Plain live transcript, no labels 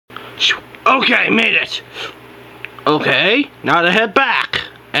Okay, made it. Okay, now to head back.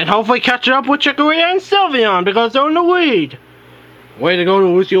 And hopefully catch up with Chicory and Sylveon because they're in the lead. Way to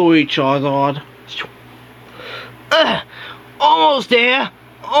go with your lead, Charizard. Almost there.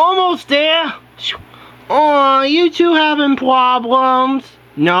 Almost there. Aw, you two having problems?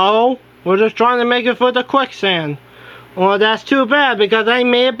 No, we're just trying to make it for the quicksand. Well, that's too bad because I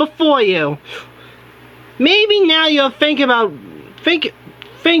made it before you. Maybe now you'll think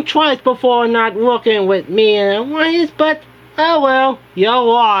twice before not working with me and Alliance, but oh well, you're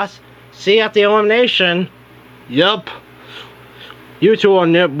lost. See you at the elimination. Yup. You two are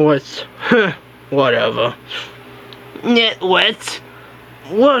nitwits. Whatever. Nitwits.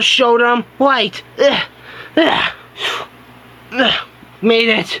 We'll show them light. Made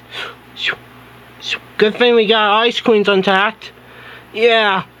it. Good thing we got ice creams intact.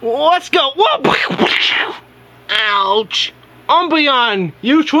 Yeah, let's go. Ouch. Umbreon,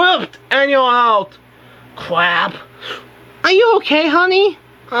 you tripped and you're out. Crap. Are you okay, honey?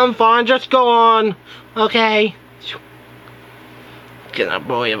 I'm fine, just go on. Okay. Can't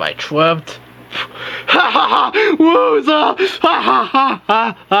believe I tripped. Ha ha ha! Loser! Ha ha ha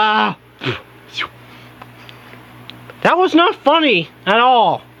ha ha! That was not funny at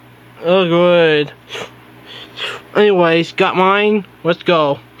all. Oh, good. Anyways, got mine. Let's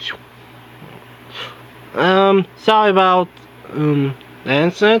go. Sorry about the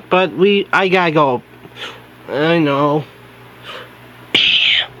incident, but I gotta go. I know.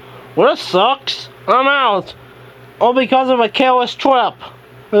 Well, this sucks. I'm out. All because of a careless trip.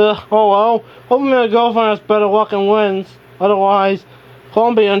 Oh well. Hope my girlfriend has better luck and wins. Otherwise,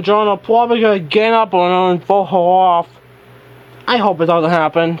 Columbia and John are probably gonna gang up on her and vote her off. I hope it doesn't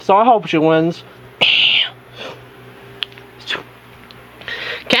happen, so I hope she wins.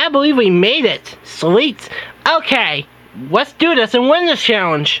 Can't believe we made it. Sweet. Okay, let's do this and win this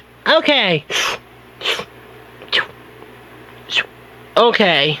challenge. Okay.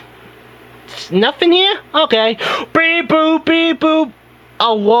 Okay. Nothing here? Okay. Beep boop, beep boop.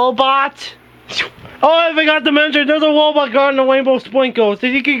 A robot? Oh, I forgot to mention, there's a robot guarding the rainbow sprinkles. So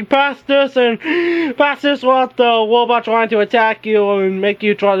you can pass this without the robot trying to attack you and make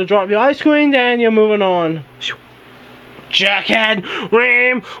you try to drop your ice cream, then you're moving on. Jackhead!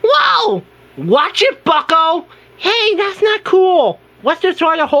 Ram! Whoa! Watch it, bucko! Hey, that's not cool! Let's just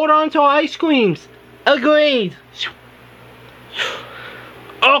try to hold on to our ice creams. Agreed.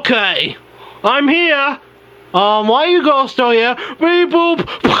 Okay. I'm here. Why you go still here? Beep boop!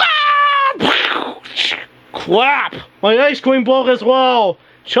 Crap! My ice cream broke as well!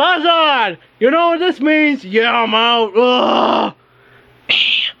 Charizard! You know what this means? Yeah, I'm out! Ugh.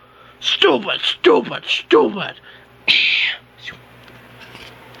 Stupid, stupid, stupid!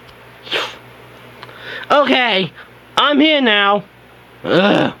 Okay, I'm here now.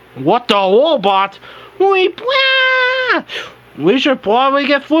 What the robot? Weep! Wah! We should probably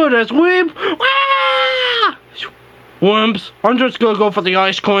get through this. Weep! Wah! Wimps, I'm just gonna go for the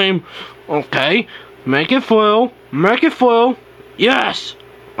ice cream. Okay, make it through. Make it through. Yes!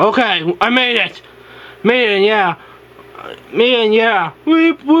 Okay, I made it. Made it, yeah. Made it, yeah.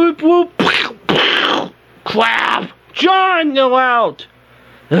 Weep, weep, whoop. Crap! John, you're out.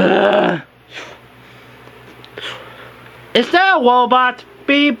 Is that a robot?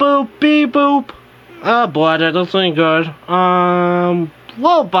 Beep boop, beep boop. Oh boy, that doesn't good.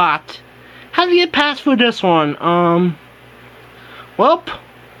 Robot. How do you get past through this one? Whoop.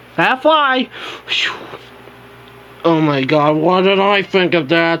 That fly. Oh my god, why did I think of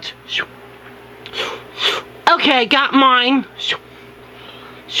that? Okay, got mine.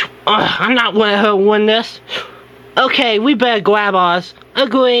 I'm not letting her win this. Okay, we better grab ours.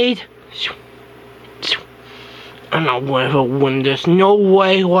 Agreed. I'm not letting her win this. No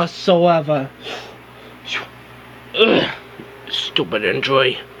way whatsoever. Stupid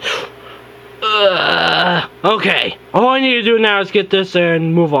injury. Okay, all I need to do now is get this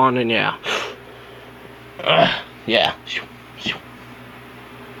and move on, and yeah. Yeah.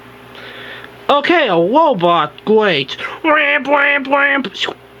 Okay, a robot, great. Ramp, ramp, ramp.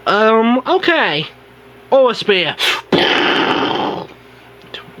 Okay. Oh, a spear.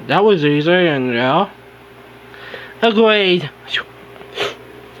 That was easy, and yeah. Agreed.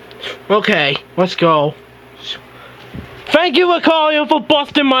 Okay, let's go. Thank you, Lucario, for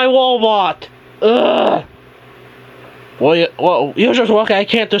busting my robot. Ugh. Well, you're just lucky I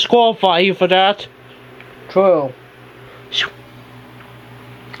can't disqualify you for that. True.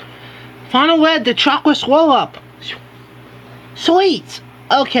 Final red, the chocolate swell up. Sweet.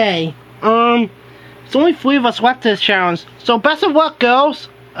 Okay. It's only 3 of us left this challenge. So best of luck, girls.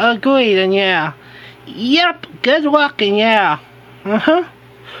 Agreed, and yeah. Yep, good luck, and yeah.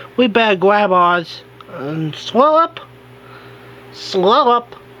 We better grab ours. Slow up. Slow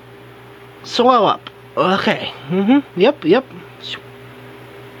up. Slow up. Okay. Yep.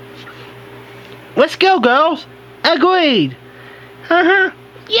 Let's go, girls. Agreed. Yeah.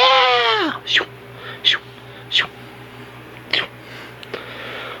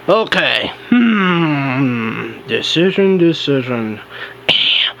 Okay. Decision.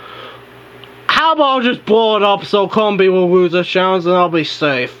 How about I just blow it up so Combi will lose a challenge and I'll be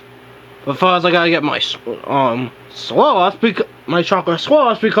safe? But first I gotta get my sauce, my chocolate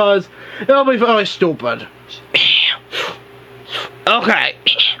sauce, because it'll be very stupid. Okay.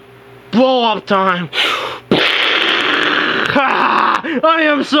 Blow up time. I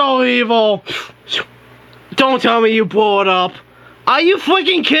am so evil. Don't tell me you blow it up. Are you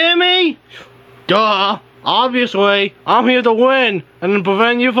freaking kidding me? Duh. Obviously, I'm here to win, and to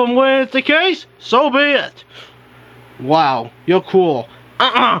prevent you from winning is the case, so be it. Wow, you're cool.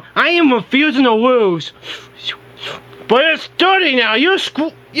 I am refusing to lose. But it's dirty now,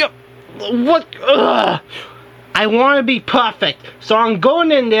 what? Ugh. I want to be perfect, so I'm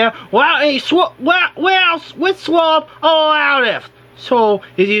going in there without any with swab or out lift. So,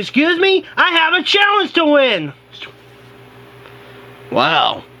 if you excuse me, I have a challenge to win.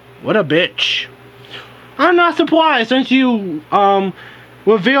 Wow, what a bitch. I'm not surprised since you,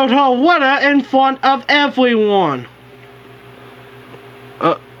 revealed her winner in front of everyone.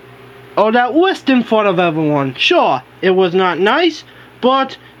 That list in front of everyone. Sure, it was not nice,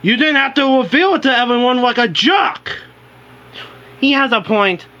 but you didn't have to reveal it to everyone like a jerk. He has a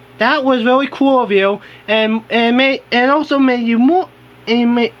point. That was really cool of you, and also made you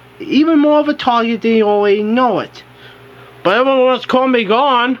even more of a target than you already know it. But everyone wants to call me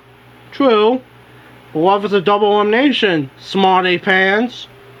gone. True. Love is a double elimination, smarty pants.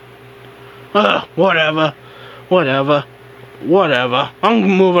 Whatever. I'm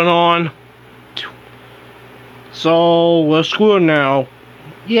moving on. So, we're screwed now.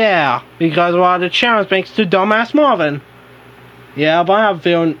 Yeah, because a lot of the challenge thanks to dumbass Marvin. Yeah, but I have a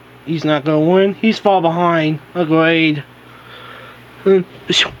feeling he's not gonna win. He's far behind. Agreed.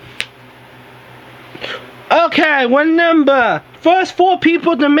 Okay, remember, first 4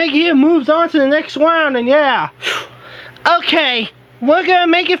 people to make it moves on to the next round, and yeah. Okay, we're gonna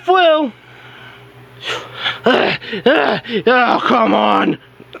make it through. Oh, come on.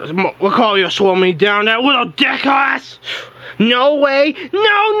 We'll call you slow me down, that little dick ass. No way.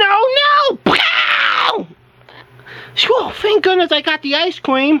 No. Pow! Oh, thank goodness I got the ice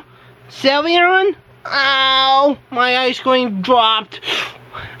cream. Cereal? Ow, my ice cream dropped.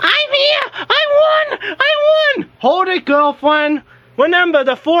 I'm here! I won! Hold it, girlfriend. Remember,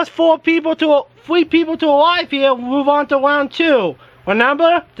 the first 3 people to arrive here will move on to round 2.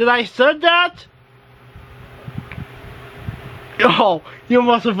 Remember? Did I said that? Oh, you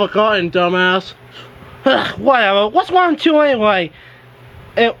must have forgotten, dumbass. Whatever. What's round 2 anyway?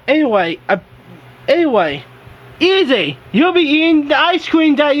 Anyway, easy. You'll be eating the ice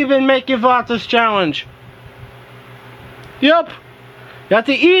cream that you've been making for this challenge. Yep. You have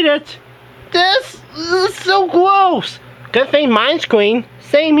to eat it. This is so gross. Good thing mine's clean.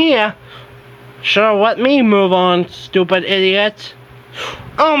 Same here. Sure, let me move on, stupid idiot.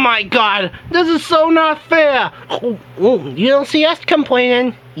 Oh my god, this is so not fair. You don't see us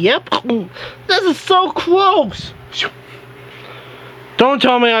complaining. Yep. This is so close. Don't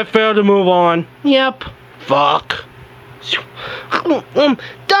tell me I failed to move on. Yep. Fuck.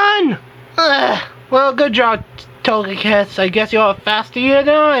 Done. Well, good job, Togekiss. I guess you're faster here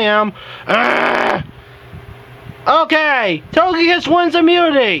than I am. Okay, Togekiss wins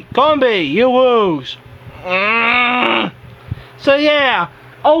immunity. Combi, you lose. So yeah.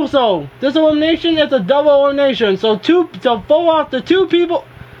 Also, this elimination is a double elimination. So fall off the 2 people.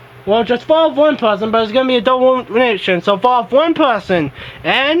 Well, just fall off 1 person, but it's gonna be a double elimination. So fall off 1 person,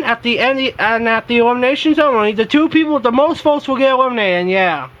 and at the elimination ceremony, the 2 people with the most votes will get eliminated.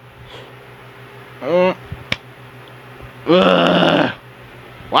 Yeah.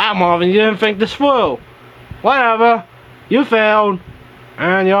 Wow, Marvin, you didn't think this through. Whatever. You failed,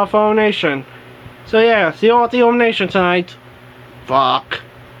 and you're off elimination. So yeah, see you all at the elimination tonight. Fuck.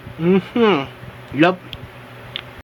 Yup.